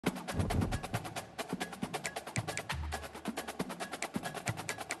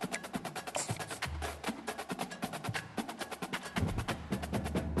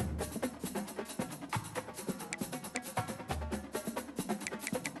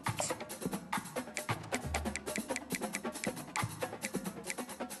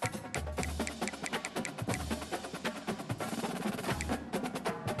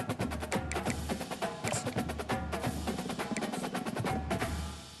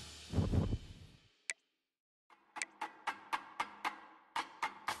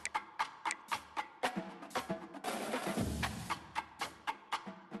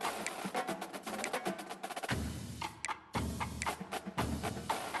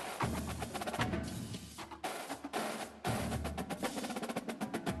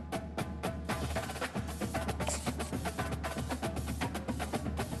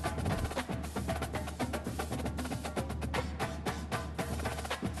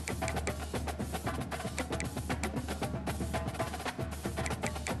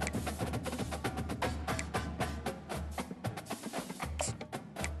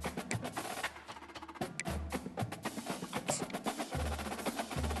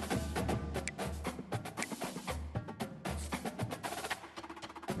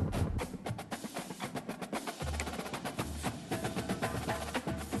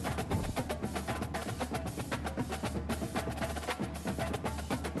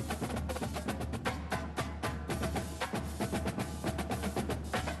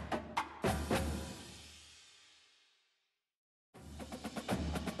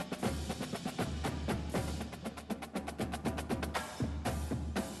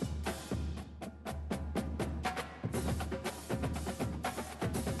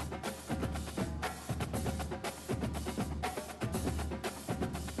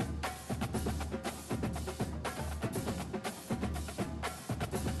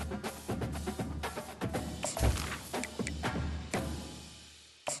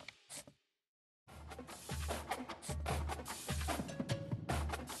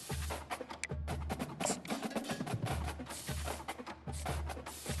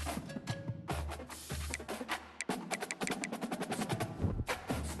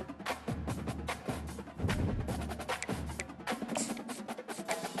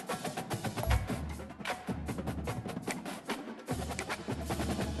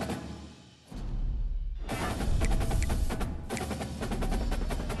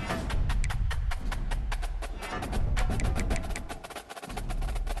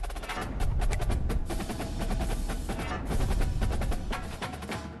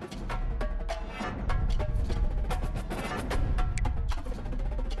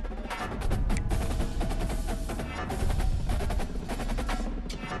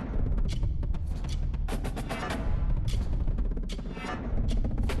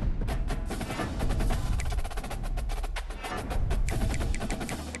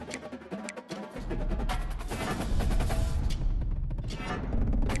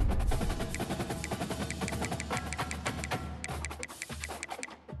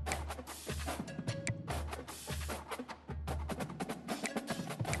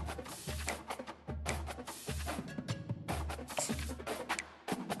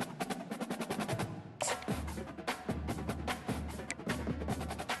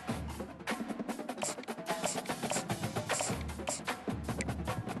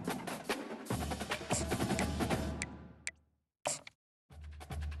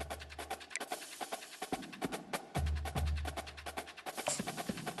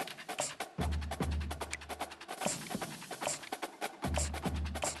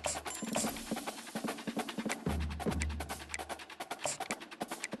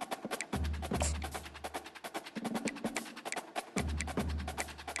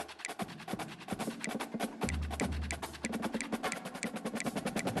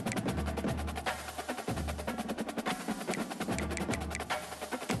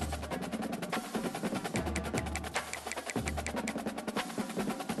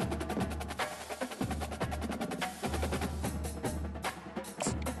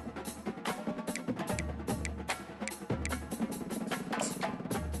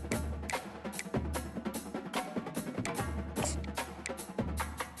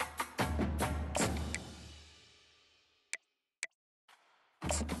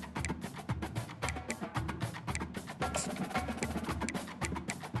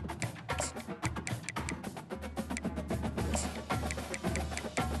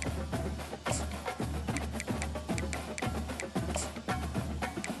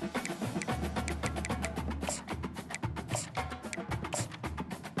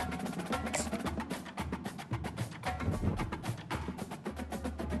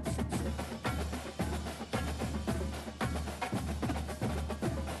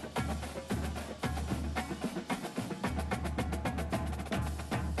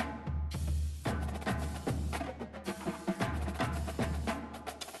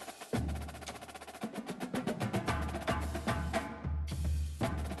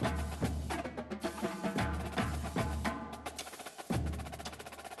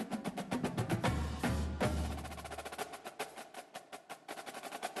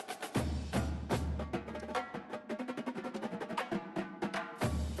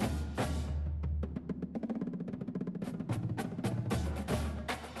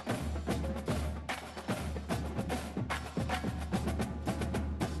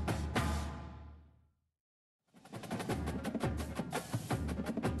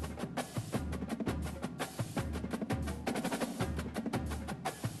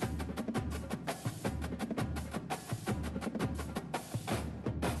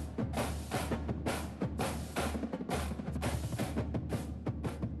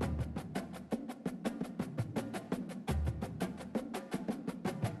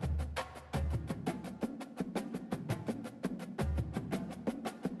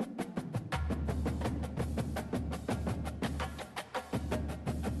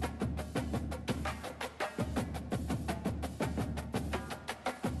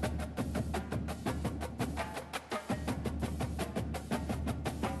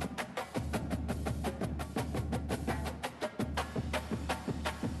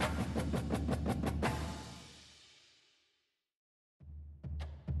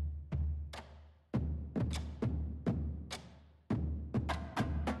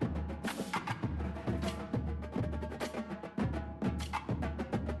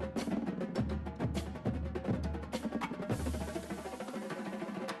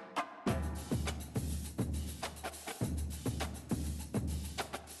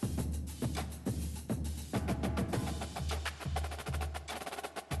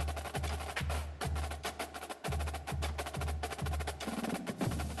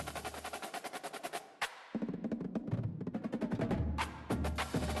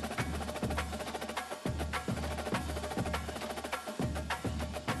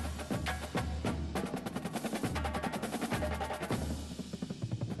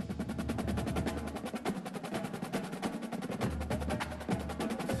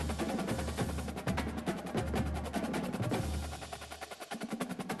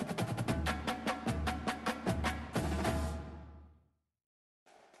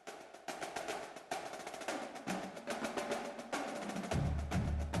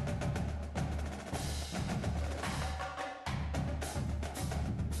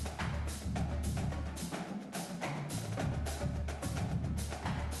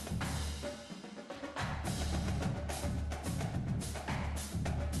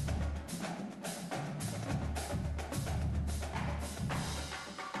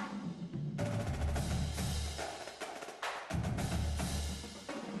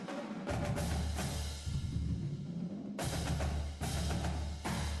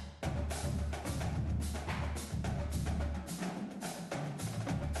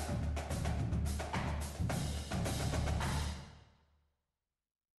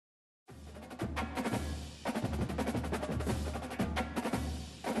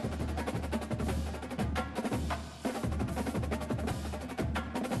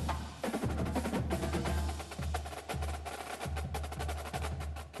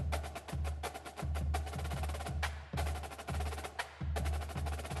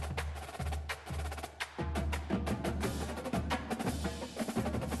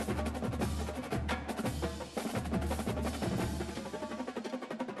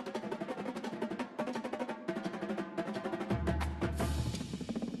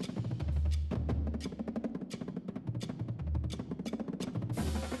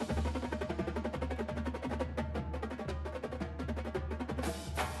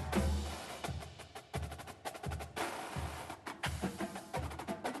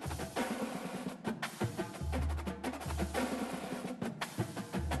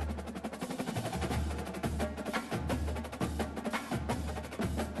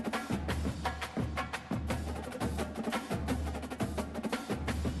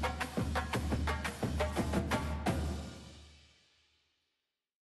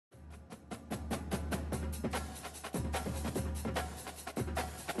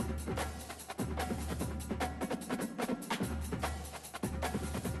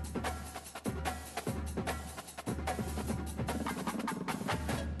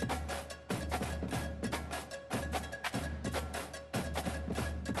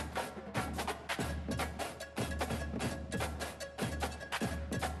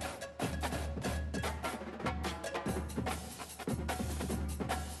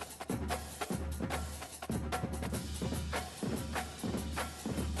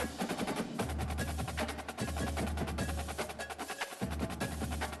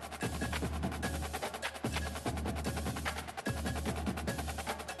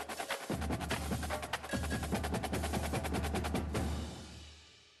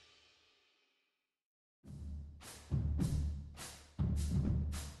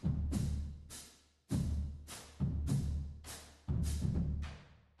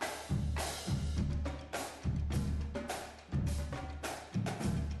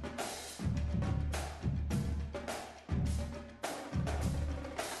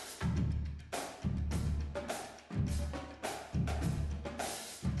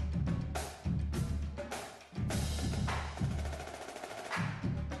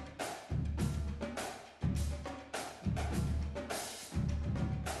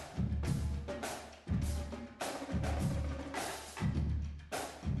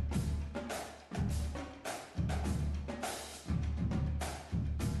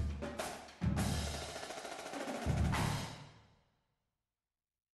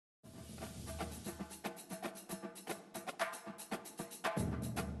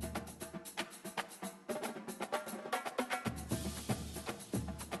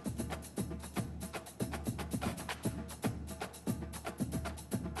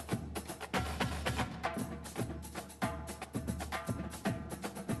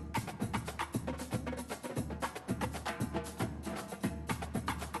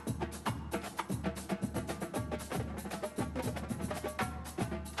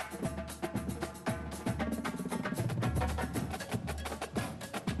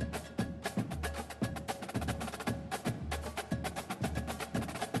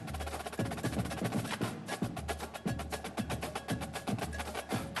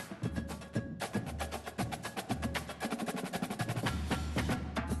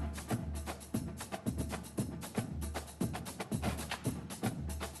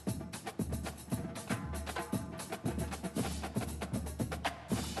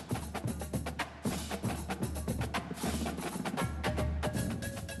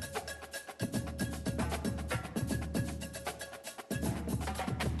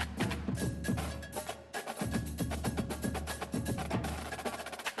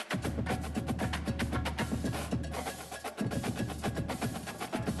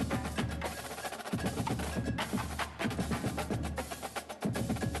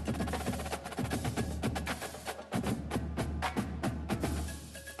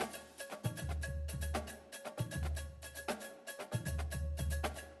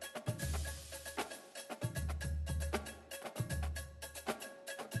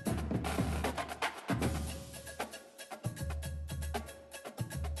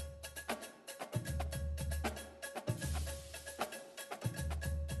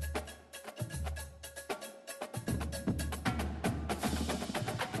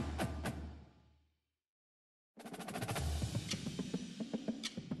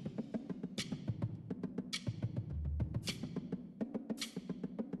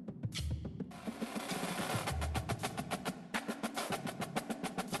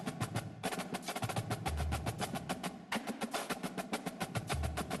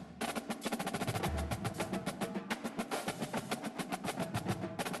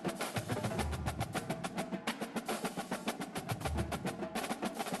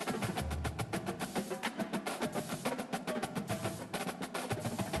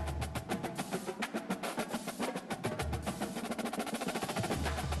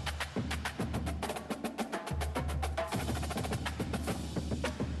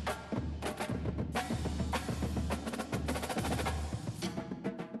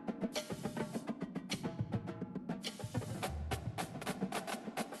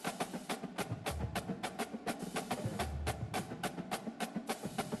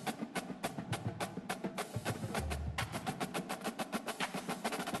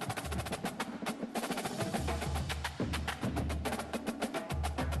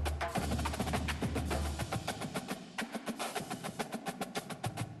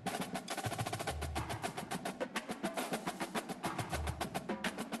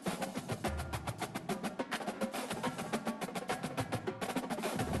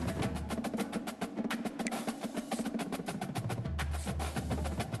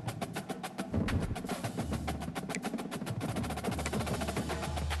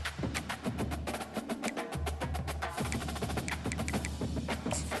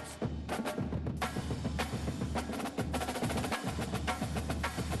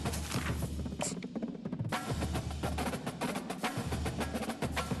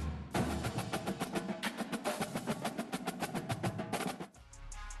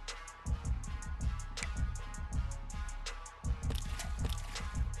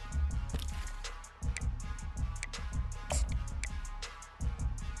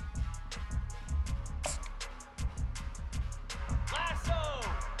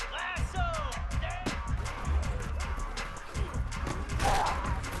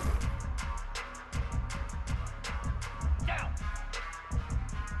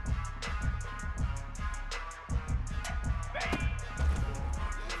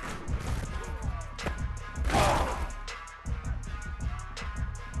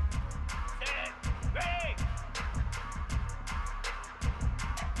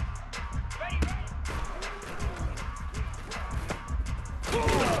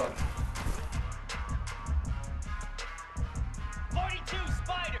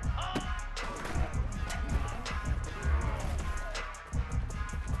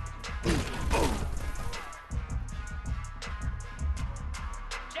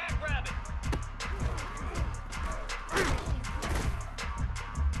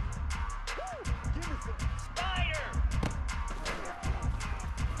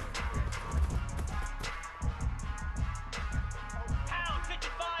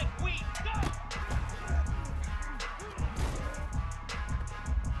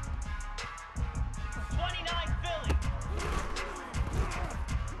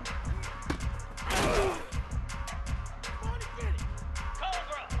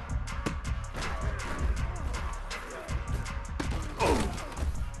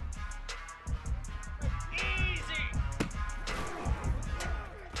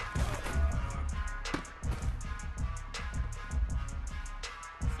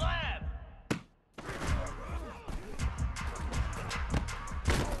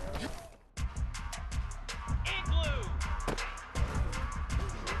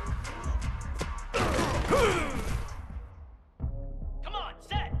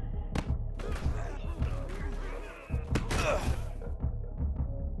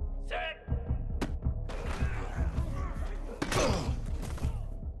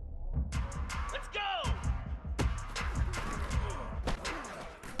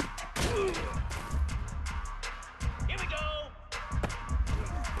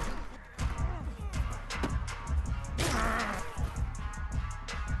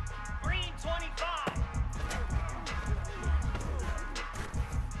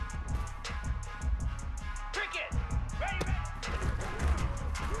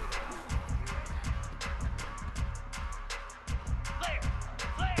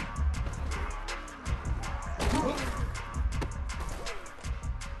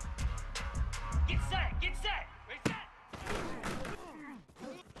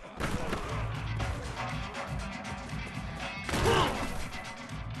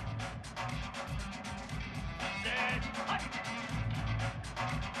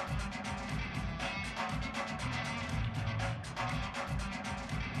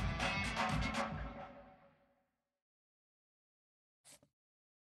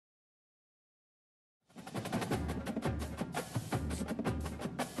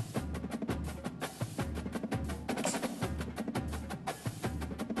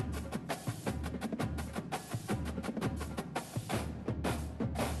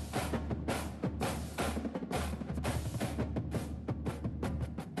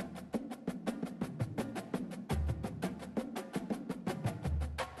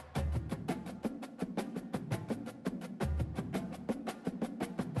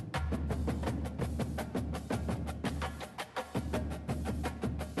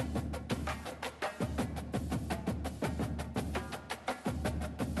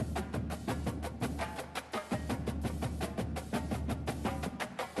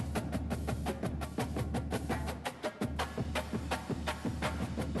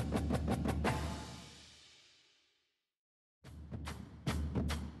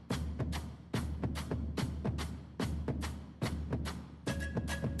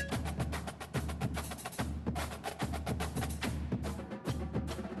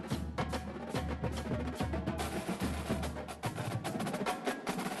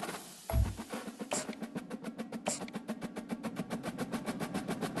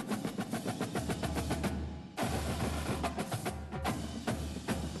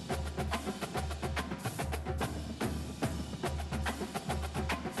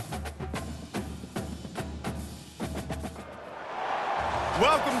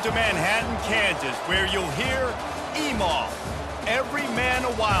Welcome to Manhattan, Kansas, where you'll hear EMAW, every man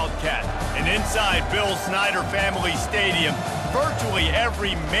a Wildcat. And inside Bill Snyder Family Stadium, virtually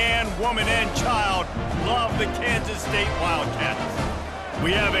every man, woman, and child love the Kansas State Wildcats.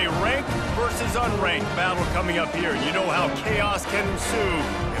 We have a ranked versus unranked battle coming up here. You know how chaos can ensue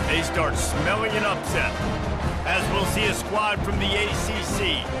if they start smelling an upset. As we'll see a squad from the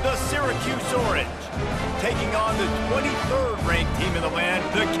ACC, the Syracuse Orange, taking on the 23rd ranked team in the land,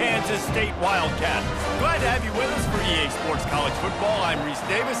 the Kansas State Wildcats. Glad to have you with us for EA Sports College Football. I'm Reese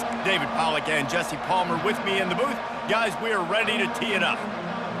Davis, David Pollack and Jesse Palmer with me in the booth. Guys, we are ready to tee it up.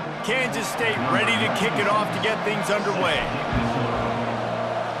 Kansas State ready to kick it off to get things underway.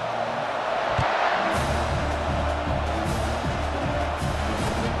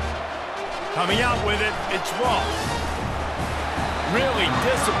 Coming out with it, it's Ross. Really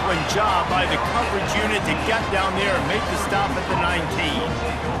disciplined job by the coverage unit to get down there and make the stop at the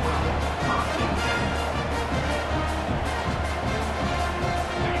 19.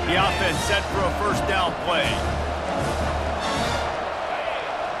 for a first down play.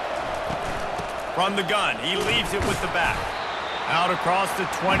 From the gun, he leaves it with the back. Out across the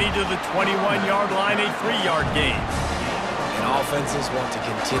 20 to the 21-yard line, a 3-yard gain. And offenses want to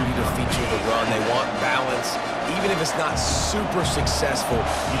continue to feature the run. They want balance. Even if it's not super successful,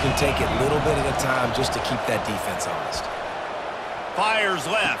 you can take it little bit at a time just to keep that defense honest. Fires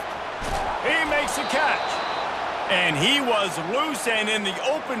left. He makes a catch. And he was loose and in the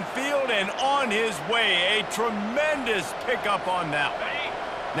open field and on his way. A tremendous pickup on that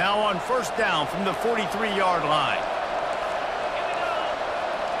one. Now on first down from the 43-yard line.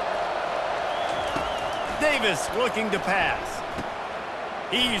 Davis looking to pass.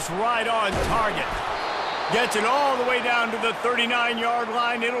 He's right on target. Gets it all the way down to the 39-yard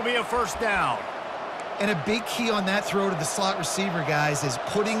line. It'll be a first down. And a big key on that throw to the slot receiver, guys, is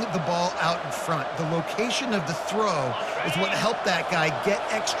putting the ball out in front. The location of the throw is what helped that guy get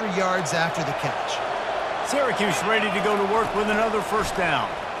extra yards after the catch. Syracuse ready to go to work with another first down.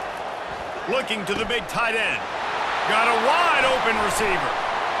 Looking to the big tight end. Got a wide open receiver.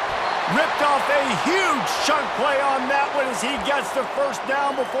 Ripped off a huge chunk play on that one as he gets the first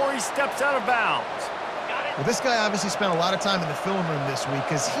down before he steps out of bounds. Well, this guy obviously spent a lot of time in the film room this week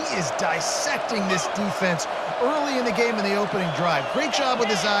because he is dissecting this defense early in the game in the opening drive. Great job with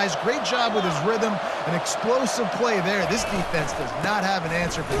his eyes, great job with his rhythm, an explosive play there. This defense does not have an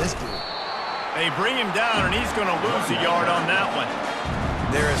answer for this dude. They bring him down, and he's going to lose a yard on that one.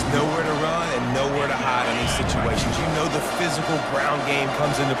 There is nowhere to run and nowhere to hide in these situations. You know the physical ground game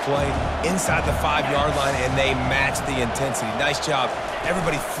comes into play inside the 5-yard line, and they match the intensity. Nice job.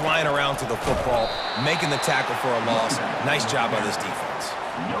 Everybody flying around to the football, making the tackle for a loss. Nice job by this defense.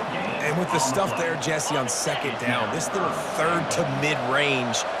 And with the stuff there, Jesse, on second down, this little third to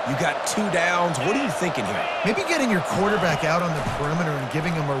mid-range, you got 2 downs. What are you thinking here? Maybe getting your quarterback out on the perimeter and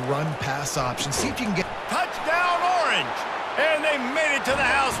giving him a run-pass option. See if you can get... Touchdown, Orange! And they made it to the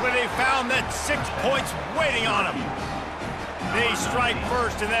house where they found that 6 points waiting on them. They strike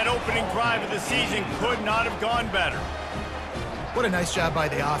first, and that opening drive of the season could not have gone better. What a nice job by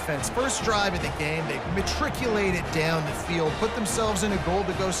the offense. First drive of the game, they matriculated down the field, put themselves in a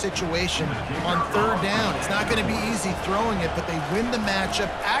goal-to-go situation on third down. It's not going to be easy throwing it, but they win the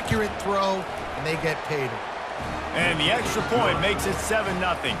matchup, accurate throw, and they get paid. And the extra point makes it 7-0.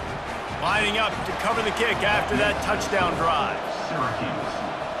 Lining up to cover the kick after that touchdown drive. Syracuse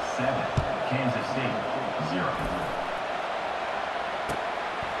 7, Kansas State 0.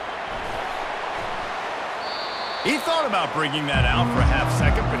 He thought about bringing that out for a half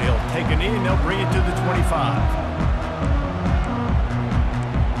second, but he'll take a knee and they'll bring it to the 25.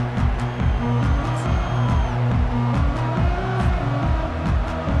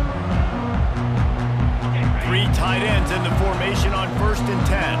 Three tight ends in the formation on 1st and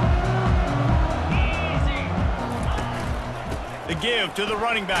 10. The give to the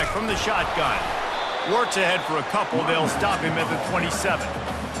running back from the shotgun. Works ahead for a couple. They'll stop him at the 27.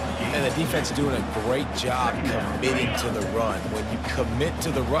 And the defense doing a great job committing to the run. When you commit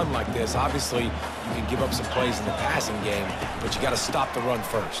to the run like this, obviously you can give up some plays in the passing game, but you got to stop the run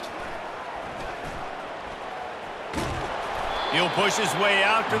first. He'll push his way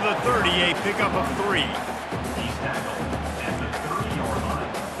out to the 30, a pickup of 3. He's tackled at the 30-yard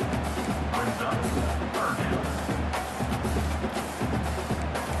line. Brings up third down.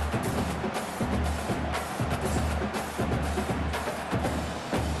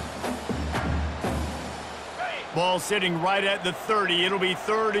 Ball sitting right at the 30. It'll be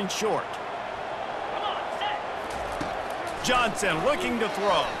 3rd and short. Johnson looking to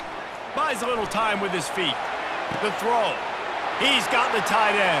throw. Buys a little time with his feet. The throw. He's got the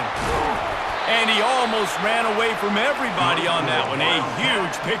tight end. And he almost ran away from everybody on that one. A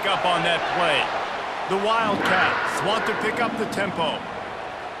huge pickup on that play. The Wildcats want to pick up the tempo.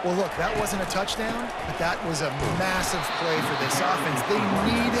 Well, look, that wasn't a touchdown, but that was a massive play for this offense. They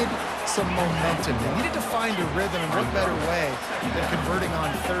needed some momentum. They needed to find a rhythm, and what better way than converting on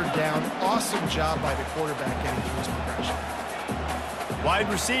third down. Awesome job by the quarterback getting through his progression. Wide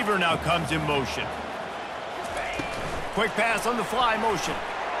receiver now comes in motion. Quick pass on the fly motion.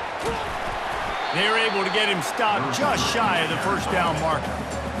 They're able to get him stopped just shy of the first down marker.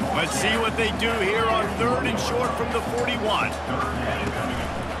 Let's see what they do here on 3rd and short from the 41.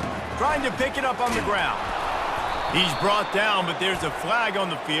 Trying to pick it up on the ground. He's brought down, but there's a flag on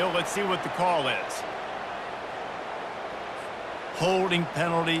the field. Let's see what the call is. Holding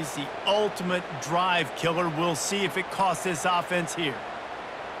penalties, the ultimate drive killer. We'll see if it costs this offense here.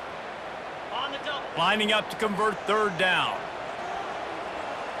 On the double. Lining up to convert 3rd down.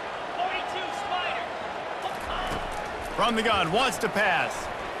 42 Spider. From the gun, wants to pass.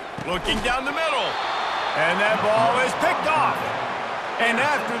 Looking down the middle. And that ball is picked off. And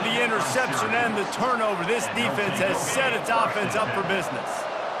after the interception and the turnover, this defense has set its offense up for business.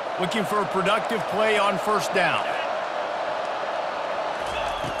 Looking for a productive play on first down.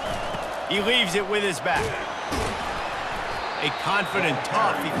 He leaves it with his back. A confident,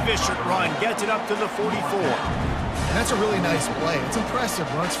 tough, efficient run gets it up to the 44. And that's a really nice play. It's impressive.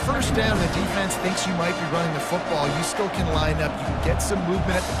 When it's first down, the defense thinks you might be running the football. You still can line up. You can get some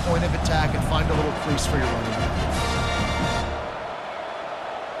movement at the point of attack and find a little crease for your running back.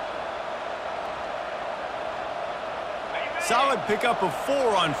 Solid pickup of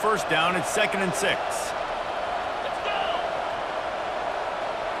 4 on first down. It's 2nd and 6.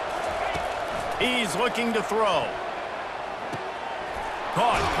 He's looking to throw.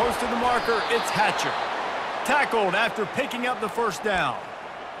 Caught close to the marker. It's Hatcher. Tackled after picking up the first down.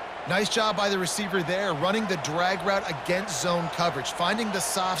 Nice job by the receiver there, running the drag route against zone coverage, finding the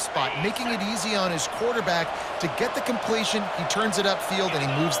soft spot, making it easy on his quarterback to get the completion. He turns it upfield and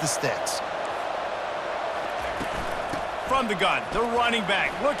he moves the sticks. From the gun, the running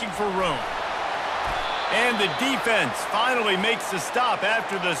back looking for room. And the defense finally makes the stop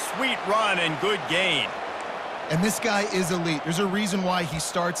after the sweet run and good gain. And this guy is elite. There's a reason why he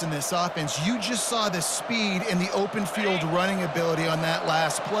starts in this offense. You just saw the speed and the open field running ability on that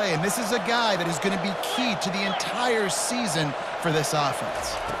last play. And this is a guy that is going to be key to the entire season for this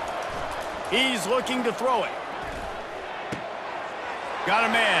offense. He's looking to throw it. Got a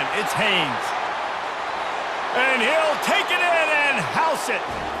man. It's Haynes. And he'll take it in and house it.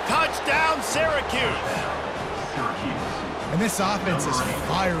 Touchdown, Syracuse. And this offense is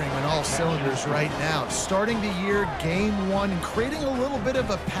firing on all cylinders right now. Starting the year, game 1, and creating a little bit of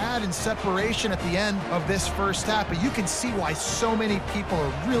a pad and separation at the end of this first half. But you can see why so many people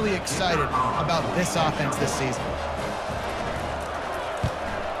are really excited about this offense this season.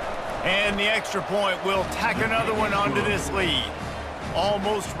 And the extra point will tack another one onto this lead.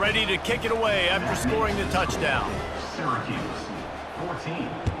 Almost ready to kick it away after scoring the touchdown. Syracuse 14,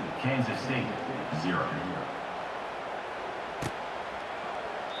 Kansas State 0.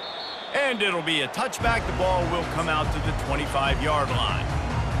 And it'll be a touchback. The ball will come out to the 25-yard line.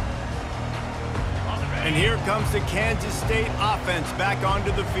 And here comes the Kansas State offense back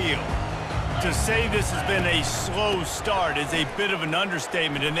onto the field. To say this has been a slow start is a bit of an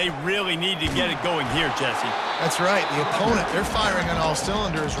understatement, and they really need to get it going here, Jesse. That's right. The opponent, they're firing on all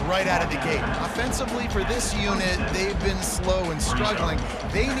cylinders right out of the gate. Offensively, for this unit, they've been slow and struggling.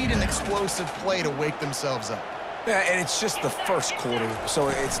 They need an explosive play to wake themselves up. Yeah, and it's just the first quarter, so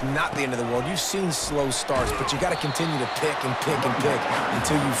it's not the end of the world. You've seen slow starts, but you got to continue to pick and pick and pick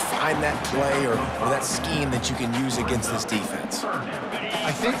until you find that play or that scheme that you can use against this defense.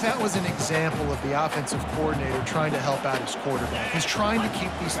 I think that was an example of the offensive coordinator trying to help out his quarterback. He's trying to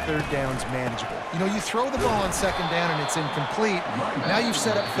keep these third downs manageable. You know, you throw the ball on second down and it's incomplete. Now you've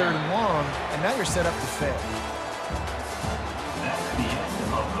set up 3rd and long, and now you're set up to fail. That's the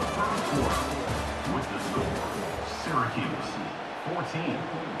end of the first quarter. With the score, Syracuse 14.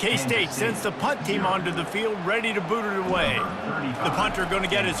 K-State sends the punt team onto the field, ready to boot it away. The punter going to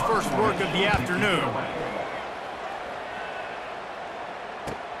get his first work of the afternoon.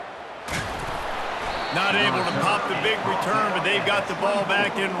 Not able to pop the big return, but they've got the ball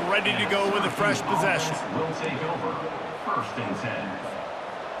back and ready to go with a fresh possession. Will take over 1st and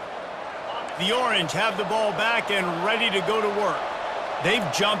 10. The Orange have the ball back and ready to go to work.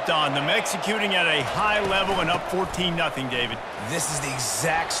 They've jumped on them, executing at a high level and up 14-0, David. This is the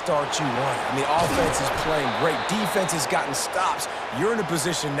exact start you want. I mean, offense is playing great. Defense has gotten stops. You're in a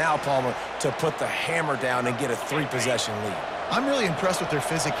position now, Palmer, to put the hammer down and get a 3-possession lead. I'm really impressed with their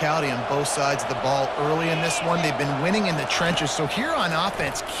physicality on both sides of the ball early in this one. They've been winning in the trenches. So here on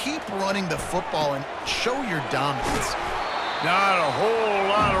offense, keep running the football and show your dominance. Not a whole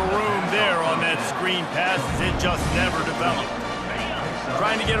lot of room there on that screen pass as it just never developed.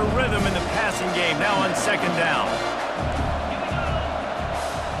 Trying to get a rhythm in the passing game now on 2nd down.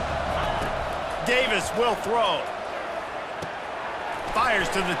 Davis will throw. Fires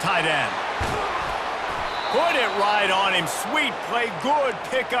to the tight end. Put it right on him. Sweet play. Good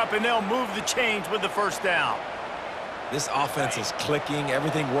pickup, and they'll move the chains with the first down. This offense is clicking.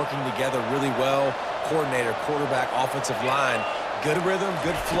 Everything working together really well. Coordinator, quarterback, offensive line. Good rhythm,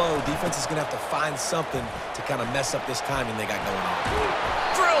 good flow. Defense is going to have to find something to kind of mess up this timing they got going on.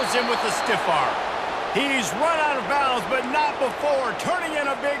 Drills him with the stiff arm. He's run out of bounds, but not before. Turning in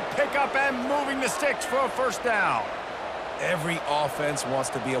a big pickup and moving the sticks for a first down. Every offense wants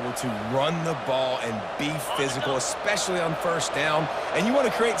to be able to run the ball and be physical, especially on first down. And you want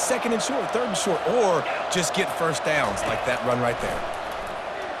to create 2nd and short, 3rd and short, or just get first downs like that run right there.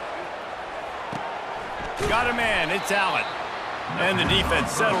 Got a man, it's Allen. And the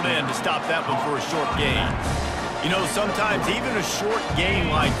defense settled in to stop that one for a short gain. You know, sometimes even a short gain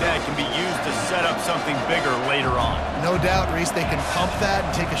like that can be used to set up something bigger later on. No doubt, Reese, they can pump that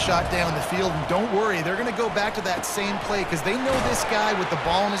and take a shot down the field. And don't worry, they're going to go back to that same play because they know this guy with the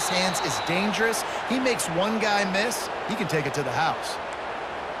ball in his hands is dangerous. He makes one guy miss, he can take it to the house.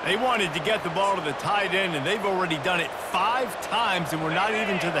 They wanted to get the ball to the tight end, and they've already done it 5 times, and we're not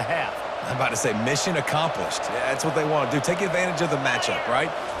even to the half. I'm about to say mission accomplished. Yeah, that's what they want to do. Take advantage of the matchup, right?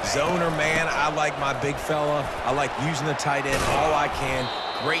 Zone or man, I like my big fella. I like using the tight end all I can.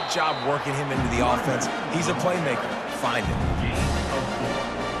 Great job working him into the offense. He's a playmaker. Find him.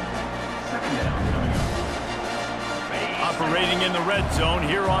 Operating in the red zone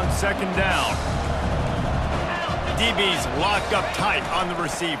here on 2nd down. DB's locked up tight on the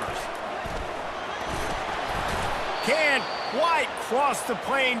receivers. Can't quite cross the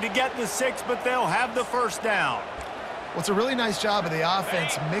plane to get the 6, but they'll have the 1st down. Well, it's a really nice job of the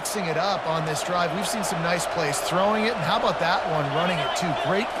offense mixing it up on this drive. We've seen some nice plays throwing it, and how about that one running it too?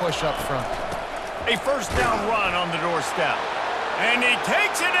 Great push up front. A 1st down run on the doorstep. And he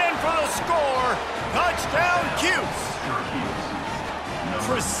takes it in for the score. Touchdown, Cuse.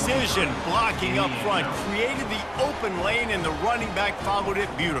 Precision blocking up front created the open lane, and the running back followed it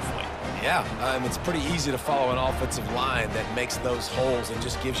beautifully. Yeah, it's pretty easy to follow an offensive line that makes those holes and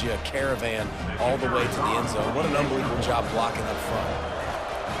just gives you a caravan all the way to the end zone. What an unbelievable job blocking up front.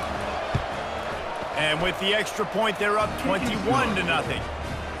 And with the extra point, they're up 21-0.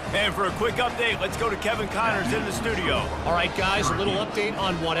 And for a quick update, let's go to Kevin Connors in the studio. All right, guys, a little update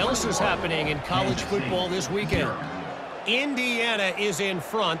on what else is happening in college football this weekend. Indiana is in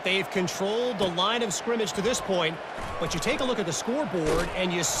front. They've controlled the line of scrimmage to this point. But you take a look at the scoreboard,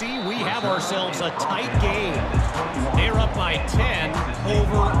 and you see we have ourselves a tight game. They're up by 10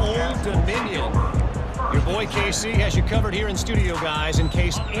 over Old Dominion. Your boy KC has you covered here in studio, guys, in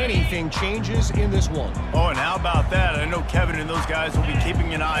case anything changes in this one. Oh, and how about that? I know Kevin and those guys will be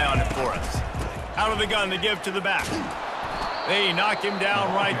keeping an eye on it for us. Out of the gun, they give to the back. They knock him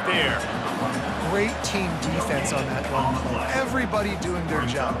down right there. Great team defense on that run play. Everybody doing their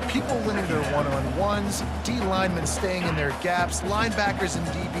job. People winning their one-on-ones, D linemen staying in their gaps, linebackers and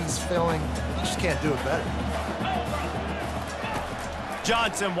DBs filling. You just can't do it better.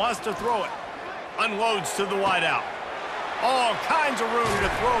 Johnson wants to throw it. Unloads to the wideout. All kinds of room to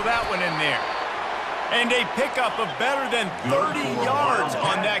throw that one in there. And a pickup of better than 30 yards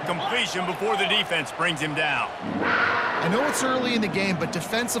on that completion before the defense brings him down. I know it's early in the game, but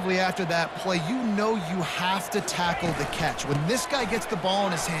defensively after that play, you know you have to tackle the catch. When this guy gets the ball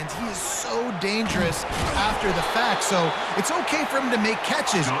in his hands, he is so dangerous after the fact. So it's okay for him to make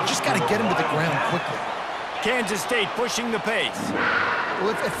catches. You just got to get him to the ground quickly. Kansas State pushing the pace. Well,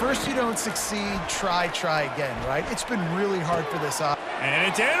 if at first you don't succeed, try again, right? It's been really hard for this offense. And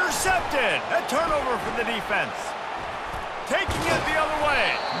it's intercepted. A turnover for the defense. Taking it the other way.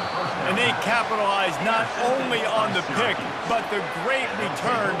 And they capitalize not only on the pick, but the great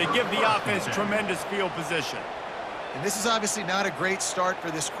return to give the offense tremendous field position. And this is obviously not a great start for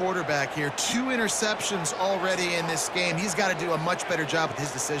this quarterback here. 2 interceptions already in this game. He's got to do a much better job with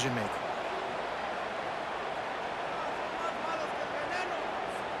his decision-making.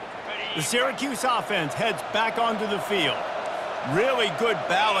 The Syracuse offense heads back onto the field. Really good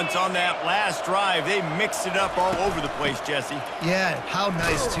balance on that last drive. They mixed it up all over the place, Jesse. Yeah, how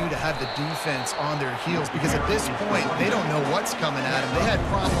nice, too, to have the defense on their heels, because at this point, they don't know what's coming at them. They had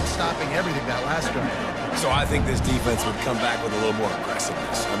problems stopping everything that last drive. So I think this defense would come back with a little more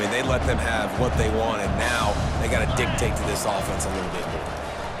aggressiveness. I mean, they let them have what they want, and now they got to dictate to this offense a little bit more.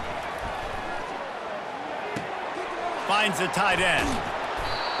 Finds the tight end.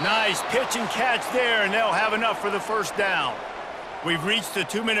 Nice pitch and catch there, and they'll have enough for the 1st down. We've reached the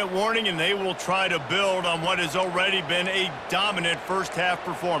 2-minute warning, and they will try to build on what has already been a dominant first-half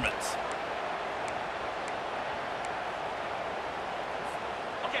performance.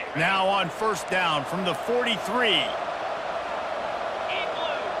 Okay, Now on 1st down from the 43.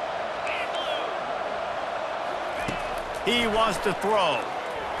 He wants to throw.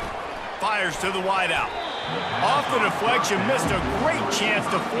 Fires to the wideout. Off the deflection, missed a great chance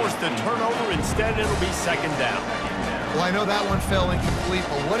to force the turnover. Instead, it'll be 2nd down. Well, I know that one fell incomplete,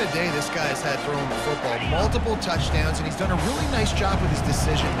 but what a day this guy's had throwing the football. Multiple touchdowns, and he's done a really nice job with his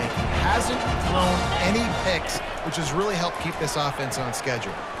decision-making. Hasn't thrown any picks, which has really helped keep this offense on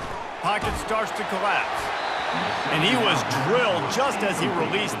schedule. Pocket starts to collapse. And he was drilled just as he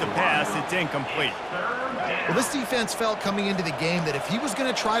released the pass. It's incomplete. Well, this defense felt coming into the game that if he was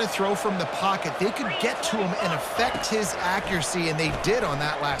going to try to throw from the pocket, they could get to him and affect his accuracy, and they did on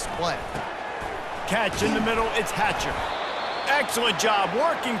that last play. catch in the middle. It's Hatcher. Excellent job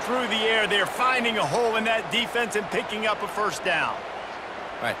working through the air there, finding a hole in that defense and picking up a first down.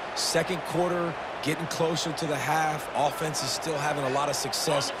 All right, second quarter, getting closer to the half. Offense is still having a lot of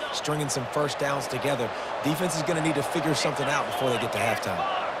success stringing some first downs together. Defense is going to need to figure something out before they get to halftime.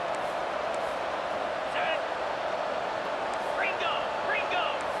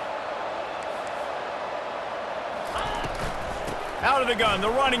 Out of the gun, the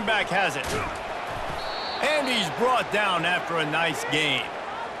running back has it. And he's brought down after a nice game.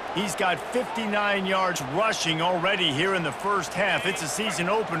 He's got 59 yards rushing already here in the first half. It's a season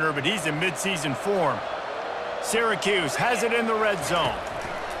opener, but he's in midseason form. Syracuse has it in the red zone.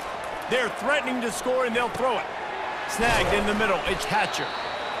 They're threatening to score, and they'll throw it. Snagged in the middle, it's Hatcher.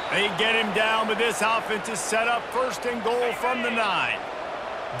 They get him down, but this offense is set up first and goal from the 9.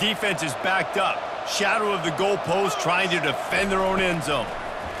 Defense is backed up. Shadow of the goalpost trying to defend their own end zone.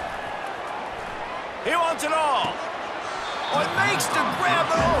 He wants it all. Oh, it makes the grab.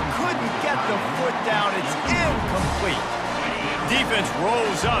 Oh, couldn't get the foot down. It's incomplete. Defense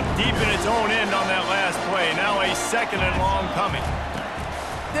rolls up deep in its own end on that last play. Now a second and long coming.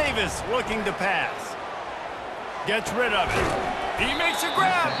 Davis looking to pass. Gets rid of it. He makes a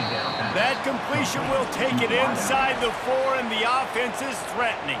grab. That completion will take it inside the 4, and the offense is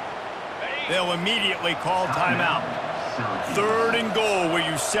threatening. They'll immediately call timeout. Third and goal, where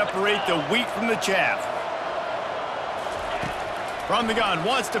you separate the wheat from the chaff. From the gun,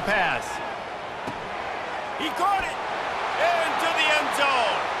 wants to pass. He caught it. Into the end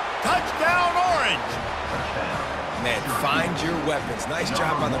zone. Touchdown, Orange. Man, find your weapons. Nice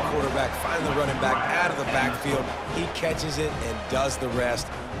job by the quarterback, finding the running back out of the backfield. He catches it and does the rest.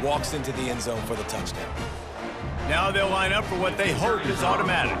 Walks into the end zone for the touchdown. Now they'll line up for what they hope is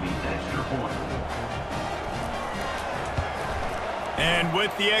automatic. And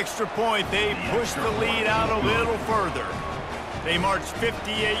with the extra point, they push the lead out a little further. They march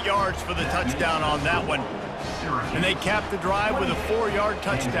 58 yards for the touchdown on that one. And they cap the drive with a 4-yard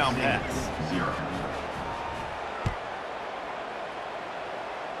touchdown pass.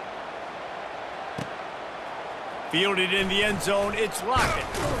 Fielded in the end zone, it's Lockett.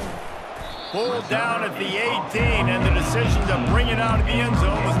 Pulled down at the 18, and the decision to bring it out of the end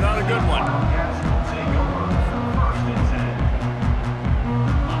zone was not a good one.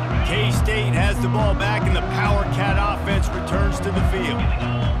 K-State has the ball back, and the Power Cat offense returns to the field.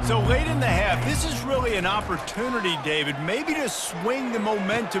 So late in the half, this is really an opportunity, David, maybe to swing the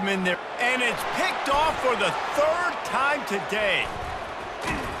momentum in there. And it's picked off for the 3rd time today.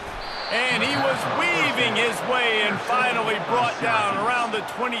 And he was weaving his way and finally brought down around the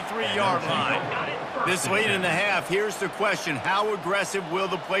 23-yard line. This late in the half, here's the question. How aggressive will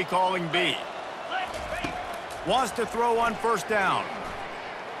the play calling be? Wants to throw on first down.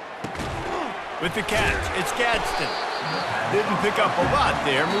 With the catch, it's Gadsden. Didn't pick up a lot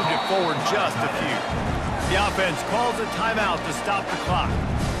there, moved it forward just a few. The offense calls a timeout to stop the clock.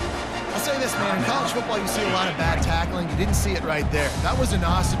 I'll say this, man, in college football you see a lot of bad tackling. You didn't see it right there. That was an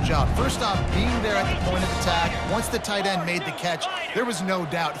awesome job. First off, being there at the point of attack. Once the tight end made the catch, there was no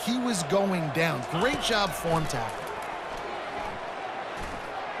doubt he was going down. Great job form tackle.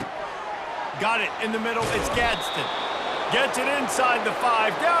 Got it in the middle, it's Gadsden. Gets it inside the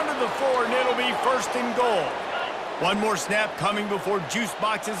 5, down to the 4, and it'll be first and goal. One more snap coming before juice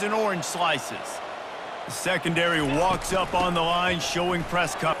boxes and orange slices. The secondary walks up on the line, showing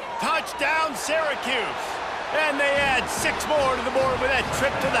press cover. Touchdown, Syracuse! And they add 6 more to the board with that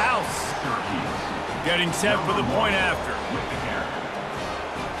trip to the house. Getting set for the point after.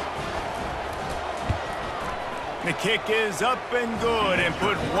 The kick is up and good, and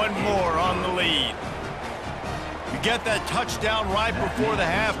put 1 more on the lead. You get that touchdown right before the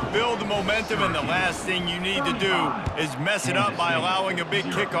half, build the momentum, and the last thing you need to do is mess it up by allowing a big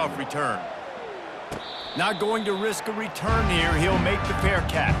kickoff return. Not going to risk a return here. He'll make the fair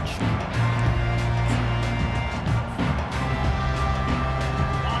catch.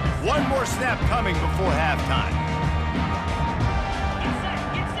 One more snap coming before halftime.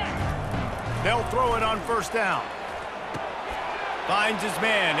 They'll throw it on first down. Finds his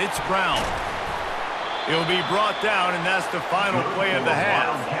man. It's Brown. He'll be brought down, and that's the final play of the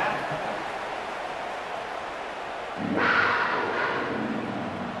half.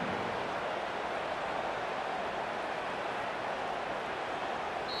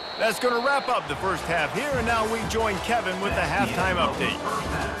 That's going to wrap up the first half here, and now we join Kevin with the halftime update.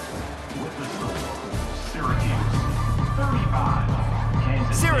 With the score, Syracuse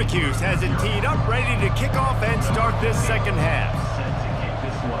 35, Syracuse has it teed up, ready to kick off and start this second half. set to kick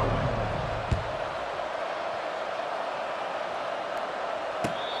this one away.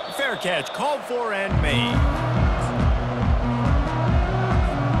 Fair Fair catch, called for and made.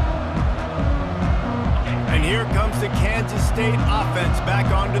 And here comes the Kansas State offense back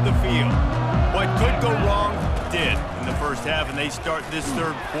onto the field. What could go wrong did in the first half, and they start this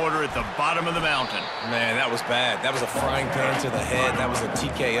third quarter at the bottom of the mountain. Man, that was bad. That was a frying pan to the head. That was a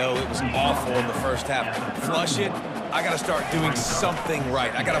TKO. It was awful in the first half. Flush it. I got to start doing something right.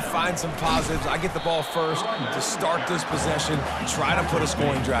 I got to find some positives. I get the ball first to start this possession, try to put a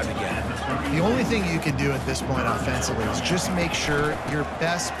scoring drive together. The only thing you can do at this point offensively is just make sure your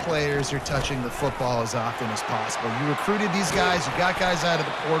best players are touching the football as often as possible. You recruited these guys. You got guys out of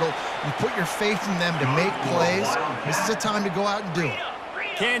the portal. You put your faith in them to make plays. This is a time to go out and do it.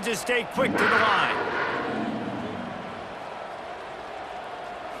 Kansas State quick to the line.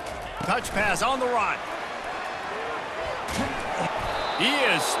 Touch pass on the run. He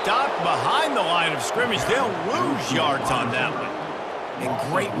is stopped behind the line of scrimmage. They'll lose yards on that one.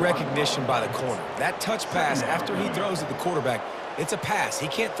 And great recognition by the corner. That touch pass, after he throws at the quarterback, it's a pass. He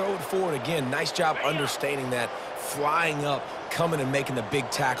can't throw it forward again. Nice job understanding that, flying up, coming and making the big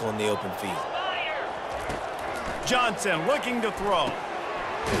tackle in the open field. Johnson looking to throw.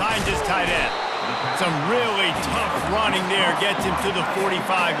 Finds his tight end. Some really tough running there gets him to the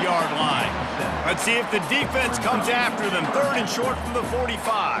 45-yard line. Let's see if the defense comes after them. 3rd and short from the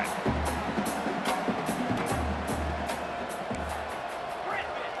 45.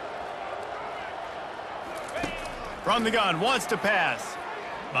 From the gun, wants to pass.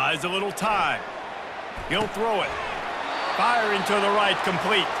 Buys a little time. He'll throw it. Firing to the right,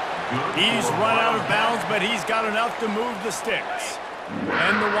 complete. He's run out of bounds, but he's got enough to move the sticks.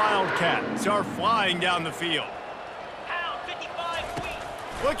 And the Wildcats are flying down the field.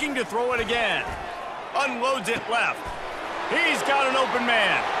 Looking to throw it again. Unloads it left. He's got an open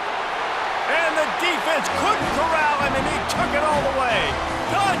man. And the defense couldn't corral him, and he took it all the way.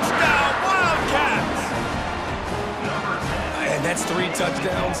 Touchdown, Wildcats! And that's 3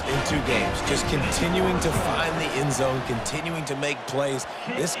 touchdowns in 2 games. Just continuing to find the end zone, continuing to make plays.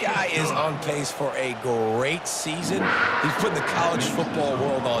 This guy is on pace for a great season. He's putting the college football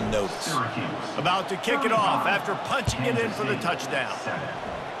world on notice. About to kick it off after punching it in for the touchdown.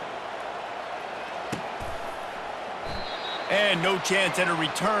 And no chance at a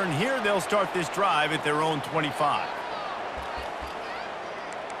return here. They'll start this drive at their own 25.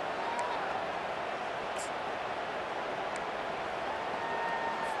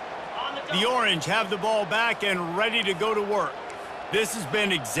 The Orange have the ball back and ready to go to work. This has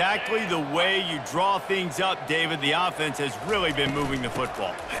been exactly the way you draw things up, David. The offense has really been moving the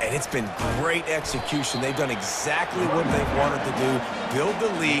football. And it's been great execution. They've done exactly what they've wanted to do. Build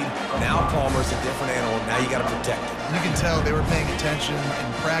the lead. Now Palmer's a different animal. Now you got to protect it. You can tell they were paying attention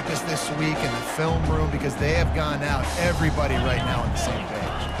in practice this week in the film room because they have gone out, everybody right now on the same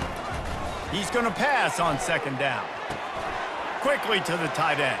page. He's going to pass on 2nd down. Quickly to the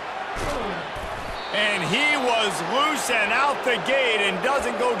tight end. And he was loose and out the gate and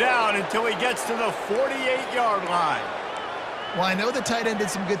doesn't go down until he gets to the 48-yard line. Well, I know the tight end did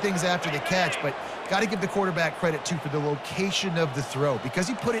some good things after the catch, but got to give the quarterback credit, too, for the location of the throw. Because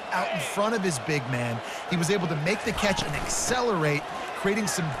he put it out in front of his big man, he was able to make the catch and accelerate, creating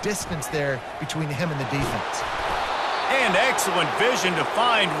some distance there between him and the defense. And excellent vision to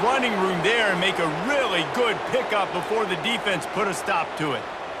find running room there and make a really good pickup before the defense put a stop to it.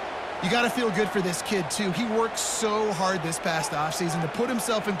 You got to feel good for this kid, too. He worked so hard this past offseason to put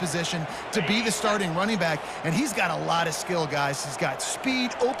himself in position to be the starting running back, and he's got a lot of skill, guys. He's got speed,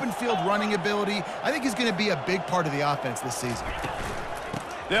 open field running ability. I think he's going to be a big part of the offense this season.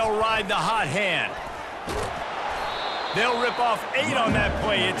 They'll ride the hot hand. They'll rip off 8 on that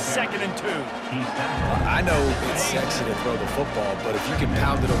play. It's 2nd and 2. I know it's sexy to throw the football, but if you can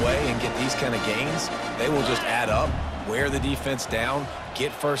pound it away and get these kind of gains, they will just add up, wear the defense down,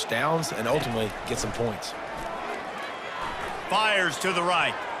 get first downs, and ultimately get some points. Fires to the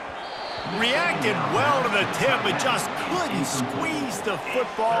right. Reacted well to the tip, but just couldn't squeeze the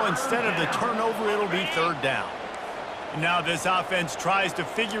football. Instead of the turnover, it'll be 3rd down. Now this offense tries to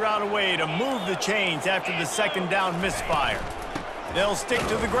figure out a way to move the chains after the 2nd down misfire. They'll stick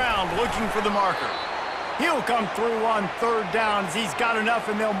to the ground looking for the marker. He'll come through on 3rd down as he's got enough,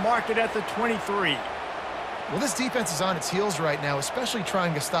 and they'll mark it at the 23. Well, this defense is on its heels right now, especially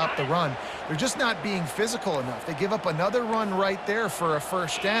trying to stop the run. They're just not being physical enough. They give up another run right there for a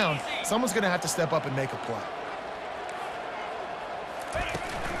 1st down. Someone's going to have to step up and make a play.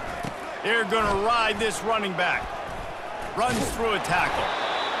 They're going to ride this running back. Runs through a tackle.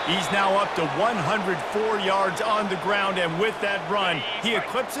 He's now up to 104 yards on the ground, and with that run, he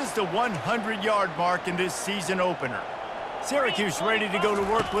eclipses the 100-yard mark in this season opener. Syracuse ready to go to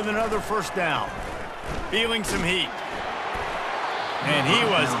work with another first down. Feeling some heat. And he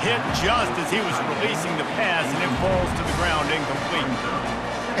was hit just as he was releasing the pass, and it falls to the ground incomplete.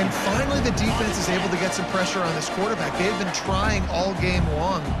 And finally, the defense is able to get some pressure on this quarterback. They've been trying all game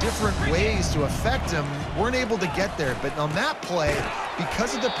long different ways to affect him. Weren't able to get there. But on that play,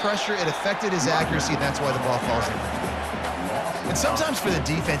 because of the pressure, it affected his accuracy, and that's why the ball falls in. And sometimes for the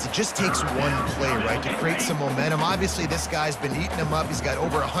defense, it just takes one play, right, to create some momentum. Obviously, this guy's been eating him up. He's got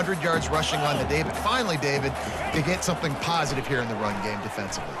over 100 yards rushing on the day. But finally, David, they get something positive here in the run game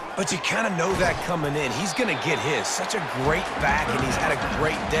defensively. But you kind of know that coming in. He's going to get his. Such a great back, and he's had a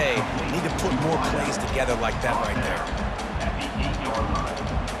great day. You need to put more plays together like that right there. At the 8-yard line.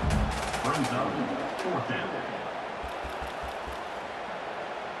 Brings up 4th down.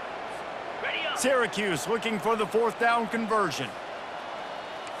 Syracuse looking for the 4th down conversion.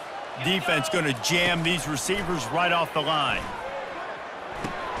 Defense going to jam these receivers right off the line.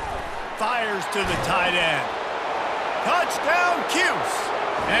 Fires to the tight end. Touchdown, Cuse!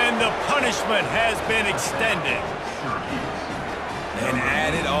 And the punishment has been extended. And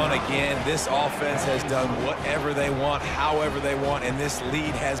added on again, this offense has done whatever they want, however they want, and this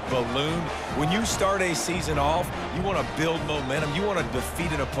lead has ballooned. When you start a season off, you want to build momentum. You want to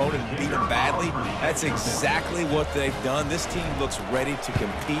defeat an opponent and beat them badly. That's exactly what they've done. This team looks ready to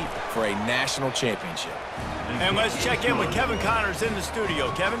compete for a national championship. And let's check in with Kevin Connors in the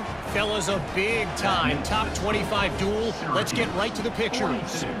studio. Kevin? Fellas, a big-time top 25 duel. Let's get right to the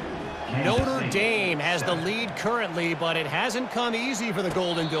pictures. Notre Dame has the lead currently, but it hasn't come easy for the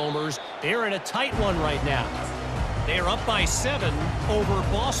Golden Domers. They're in a tight one right now. They're up by 7 over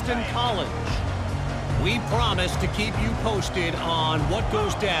Boston College. We promise to keep you posted on what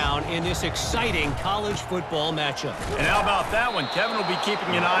goes down in this exciting college football matchup. And how about that one? Kevin will be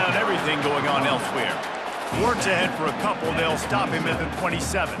keeping an eye on everything going on elsewhere. Ward's ahead for a couple. They'll stop him at the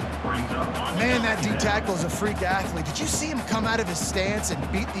 27. Man, that D-tackle is a freak athlete. Did you see him come out of his stance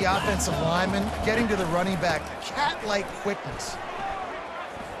and beat the offensive lineman, getting to the running back? Cat-like quickness.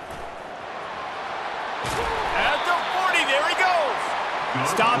 At the 40, there he goes.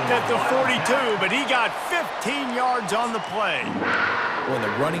 Stopped at the 42, but he got 15 yards on the play. When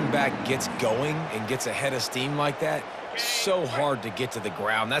the running back gets going and gets ahead of steam like that, so hard to get to the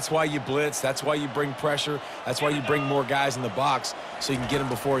ground. That's why you blitz. That's why you bring pressure. That's why you bring more guys in the box so you can get him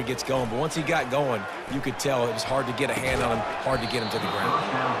before he gets going. But once he got going, you could tell it was hard to get a hand on him, hard to get him to the ground.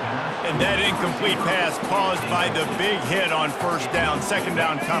 And that incomplete pass caused by the big hit on first down, 2nd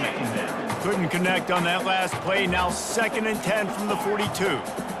down coming. Couldn't connect on that last play. Now 2nd and 10 from the 42. 42,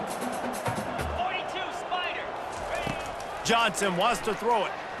 Spider. Johnson wants to throw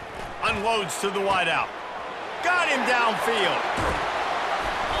it. Unloads to the wideout. Got him downfield.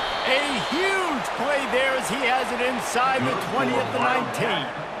 A huge play there as he has it inside the 20 at the 19.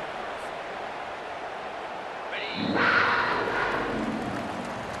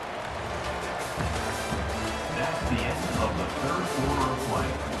 That's the end of the 3rd quarter of play.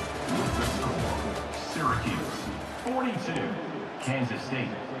 With the score, Syracuse 42, Kansas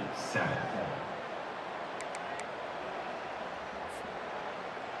State 7.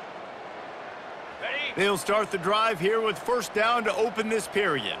 They'll start the drive here with first down to open this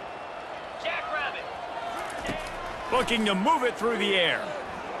period. Jackrabbit. Looking to move it through the air.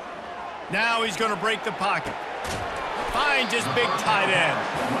 Now he's going to break the pocket. Finds his big tight end.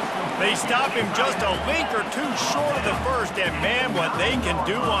 They stop him just a link or two short of the first, and man, what they can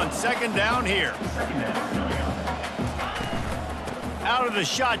do on 2nd down here. Out of the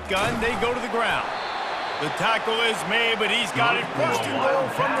shotgun, they go to the ground. The tackle is made, but he's got it 1st and goal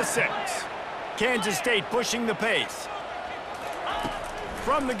from the 6. Kansas State pushing the pace.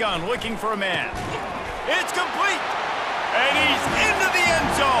 From the gun, looking for a man. It's complete! And he's into the end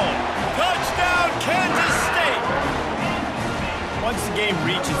zone! Touchdown, Kansas State! Once the game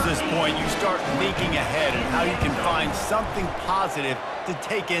reaches this point, you start thinking ahead and how you can find something positive to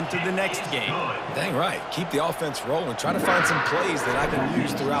take into the next game. Dang right. Keep the offense rolling. Try to find some plays that I can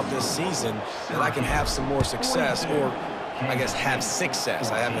use throughout this season that I can have some more success, or I guess have success.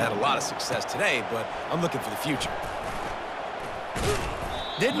 I haven't had a lot of success today, but I'm looking for the future.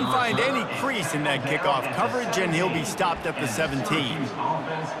 Didn't find any crease in that kickoff coverage, and he'll be stopped at the 17.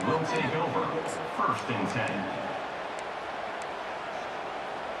 Offense will take over. 1st and 10.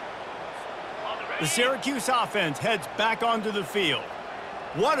 The Syracuse offense heads back onto the field.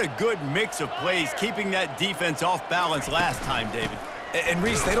 What a good mix of plays keeping that defense off balance last time, David. And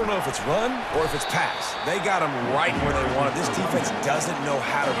Reese, they don't know if it's run or if it's pass. They got them right where they want it. This defense doesn't know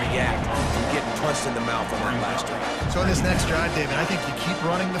how to react from getting punched in the mouth on that last drive. So in this next drive, David, I think you keep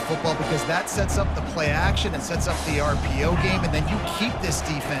running the football because that sets up the play action and sets up the RPO game, and then you keep this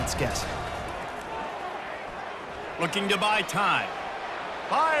defense guessing. Looking to buy time.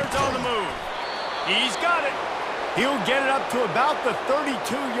 Fires on the move. He's got it. He'll get it up to about the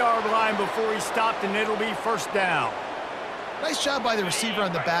 32-yard line before he's stopped, and it'll be first down. Nice job by the receiver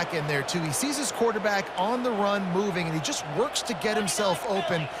on the back end there, too. He sees his quarterback on the run moving, and he just works to get himself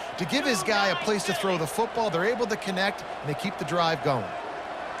open to give his guy a place to throw the football. They're able to connect, and they keep the drive going.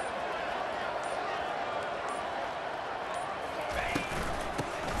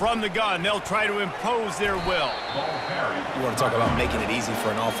 From the gun, they'll try to impose their will. You want to talk about making it easy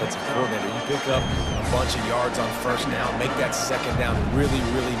for an offensive coordinator. You pick up a bunch of yards on first down, make that second down really,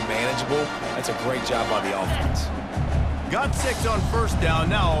 really manageable. That's a great job by the offense. Got 6 on first down.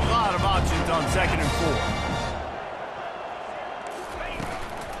 Now a lot of options on 2nd and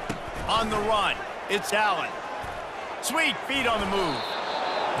 4. On the run, it's Allen. Sweet feet on the move.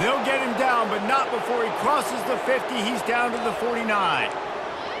 They'll get him down, but not before he crosses the 50. He's down to the 49.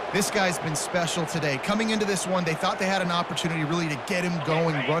 This guy's been special today. Coming into this one, they thought they had an opportunity really to get him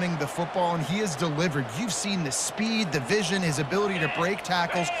going, running the football, and he has delivered. You've seen the speed, the vision, his ability to break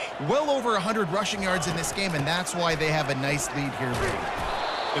tackles. Well over 100 rushing yards in this game, and that's why they have a nice lead here.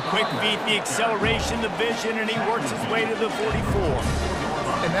 The quick feet, the acceleration, the vision, and he works his way to the 44.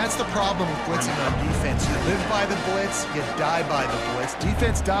 And that's the problem with blitzing on defense. You live by the blitz, you die by the blitz.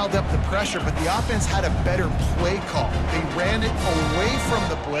 Defense dialed up the pressure, but the offense had a better play call. They ran it away from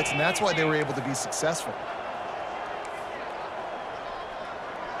the blitz, and that's why they were able to be successful.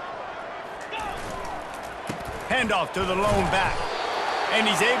 Handoff to the lone back. And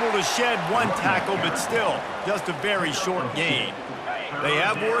he's able to shed one tackle, but still just a very short gain. They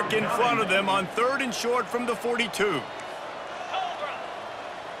have work in front of them on 3rd and short from the 42.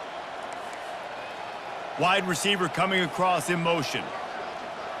 Wide receiver coming across in motion.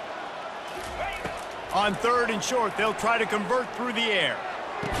 On 3rd and short, they'll try to convert through the air.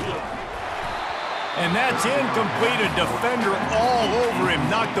 And that's incomplete. A defender all over him.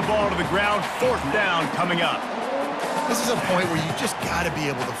 Knocked the ball to the ground. 4th down coming up. This is a point where you just got to be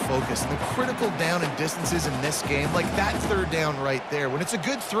able to focus. The critical down and distances in this game, like that 3rd down right there. When it's a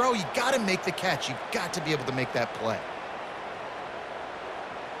good throw, you got to make the catch. You got to be able to make that play.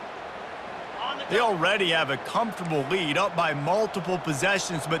 They already have a comfortable lead, up by multiple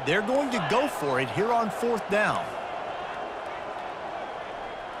possessions, but they're going to go for it here on 4th down.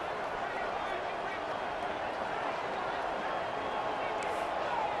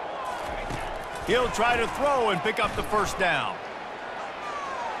 He'll try to throw and pick up the first down.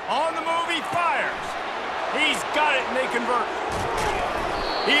 On the move, he fires. He's got it, and they convert.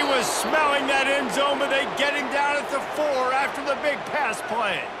 He was smelling that end zone, but they get him down at the 4 after the big pass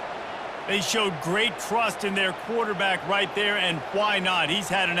play. They showed great trust in their quarterback right there, and why not? He's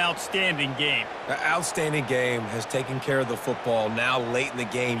had an outstanding game. An outstanding game, has taken care of the football. Now late in the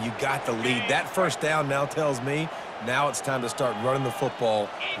game, you got the lead. That first down now tells me now it's time to start running the football,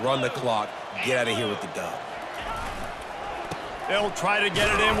 run the clock, get out of here with the dub. They'll try to get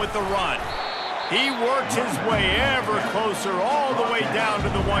it in with the run. He works his way ever closer all the way down to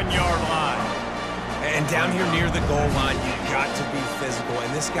the 1-yard line. And down here near the goal line, you've got to be physical.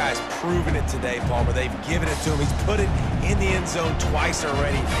 And this guy's proven it today, Palmer. They've given it to him. He's put it in the end zone twice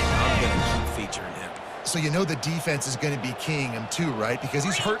already. I'm going to keep featuring him. So you know the defense is going to be keying him too, right? Because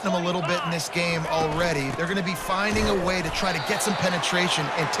he's hurting them a little bit in this game already. They're going to be finding a way to try to get some penetration,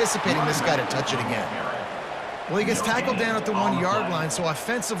 anticipating this guy to touch it again. Well, he gets tackled down at the 1-yard line, so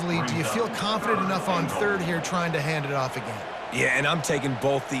offensively, do you feel confident enough on 3rd here trying to hand it off again? Yeah, and I'm taking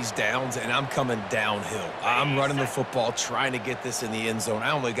both these downs, and I'm coming downhill. I'm running the football, trying to get this in the end zone.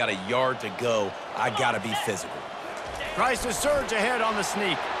 I only got a yard to go. I got to be physical. Tries to surge ahead on the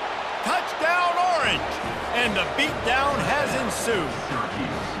sneak. Touchdown, Orange! And the beatdown has ensued.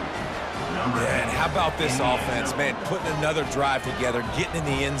 Yeah, and how about this offense, man, putting another drive together, getting in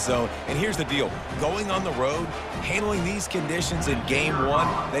the end zone. And here's the deal. Going on the road, handling these conditions in game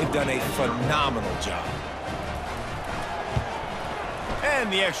 1, they've done a phenomenal job.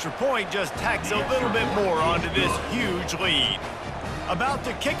 And the extra point just tacks a little bit more onto this huge lead. About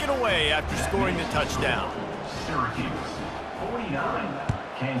to kick it away after scoring the touchdown. Syracuse, 49.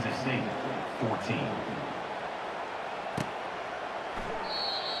 Kansas State, 14.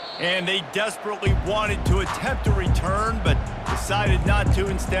 And they desperately wanted to attempt a return, but decided not to.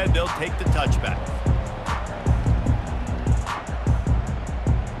 Instead, they'll take the touchback.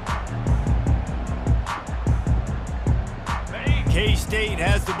 K-State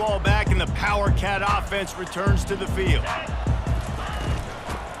has the ball back, and the Power Cat offense returns to the field.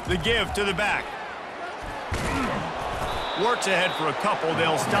 The give to the back. Works ahead for a couple.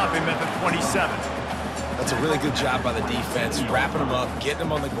 They'll stop him at the 27. That's a really good job by the defense, wrapping them up, getting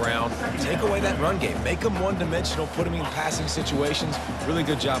them on the ground. Take away that run game. Make them one-dimensional, put them in passing situations. Really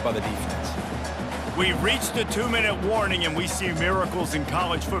good job by the defense. We've reached the 2-minute warning, and we see miracles in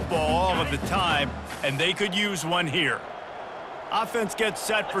college football all of the time, and they could use one here. Offense gets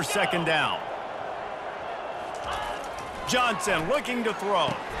set for second down. Johnson looking to throw.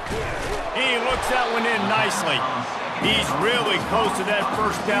 He looks that one in nicely. He's really close to that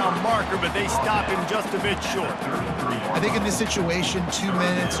first down marker, but they stop him just a bit short. I think in this situation, 2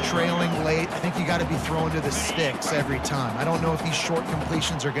 minutes, trailing late, I think you got to be throwing to the sticks every time. I don't know if these short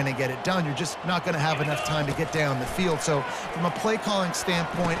completions are going to get it done. You're just not going to have enough time to get down the field. So from a play calling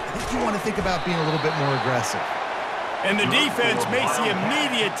standpoint, I think you want to think about being a little bit more aggressive. And the defense makes the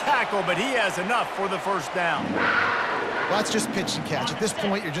immediate tackle, but he has enough for the first down. Well, that's just pitch and catch. At this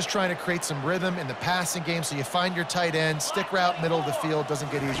point, you're just trying to create some rhythm in the passing game, so you find your tight end, stick route, middle of the field.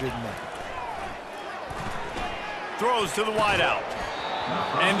 Doesn't get easier than that. Throws to the wideout.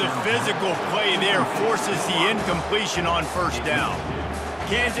 And the physical play there forces the incompletion on first down.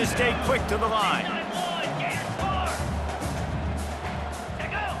 Kansas State quick to the line.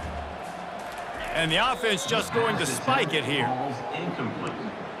 And the offense just going to spike it here. Incomplete.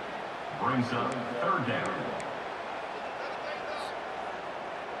 Brings up third down.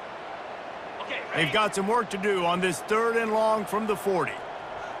 They've got some work to do on this 3rd and long from the 40.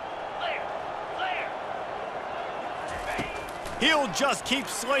 He'll just keep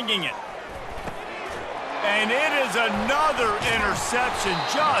slinging it. And it is another interception.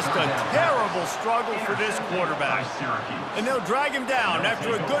 Just a terrible struggle for this quarterback. And they'll drag him down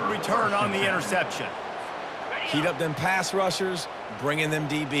after a good return on the interception. Heat up them pass rushers, bring in them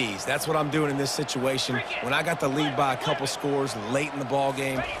DBs. That's what I'm doing in this situation. When I got the lead by a couple scores late in the ball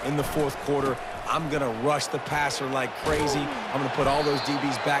game, in the 4th quarter, I'm going to rush the passer like crazy. I'm going to put all those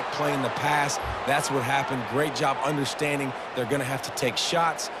DBs back playing the pass. That's what happened. Great job understanding they're going to have to take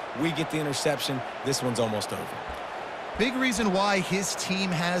shots. We get the interception. This one's almost over. Big reason why his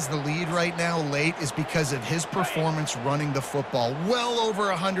team has the lead right now late is because of his performance running the football. Well over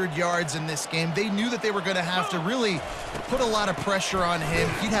 100 yards in this game. They knew that they were going to have to really put a lot of pressure on him.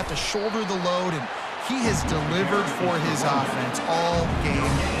 He'd have to shoulder the load, and he has delivered for his offense all game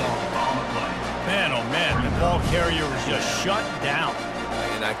long. Man, oh man, the ball carrier was just shut down.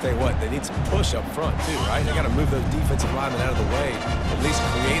 And I tell you what, they need some push up front too, right? They got to move those defensive linemen out of the way, at least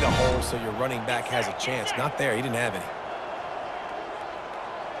create a hole so your running back has a chance. Not there, he didn't have any.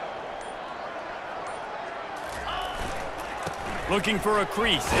 Looking for a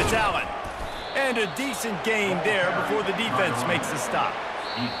crease, it's Allen. And a decent gain there before the defense makes the stop.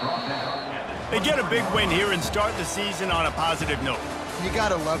 They get a big win here and start the season on a positive note. You got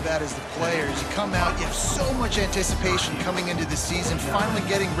to love that as the players. You come out, you have so much anticipation coming into the season, finally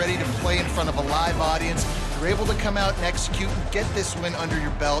getting ready to play in front of a live audience. You're able to come out and execute and get this win under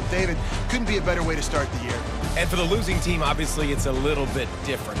your belt. David, couldn't be a better way to start the year. And for the losing team, obviously, it's a little bit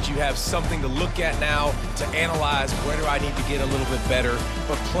different. You have something to look at now to analyze where do I need to get a little bit better,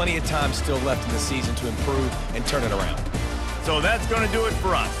 but plenty of time still left in the season to improve and turn it around. So that's going to do it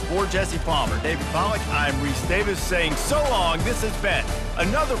for us. For Jesse Palmer, David Pollack, I'm Reese Davis saying so long. This has been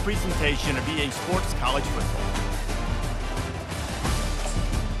another presentation of EA Sports College Football.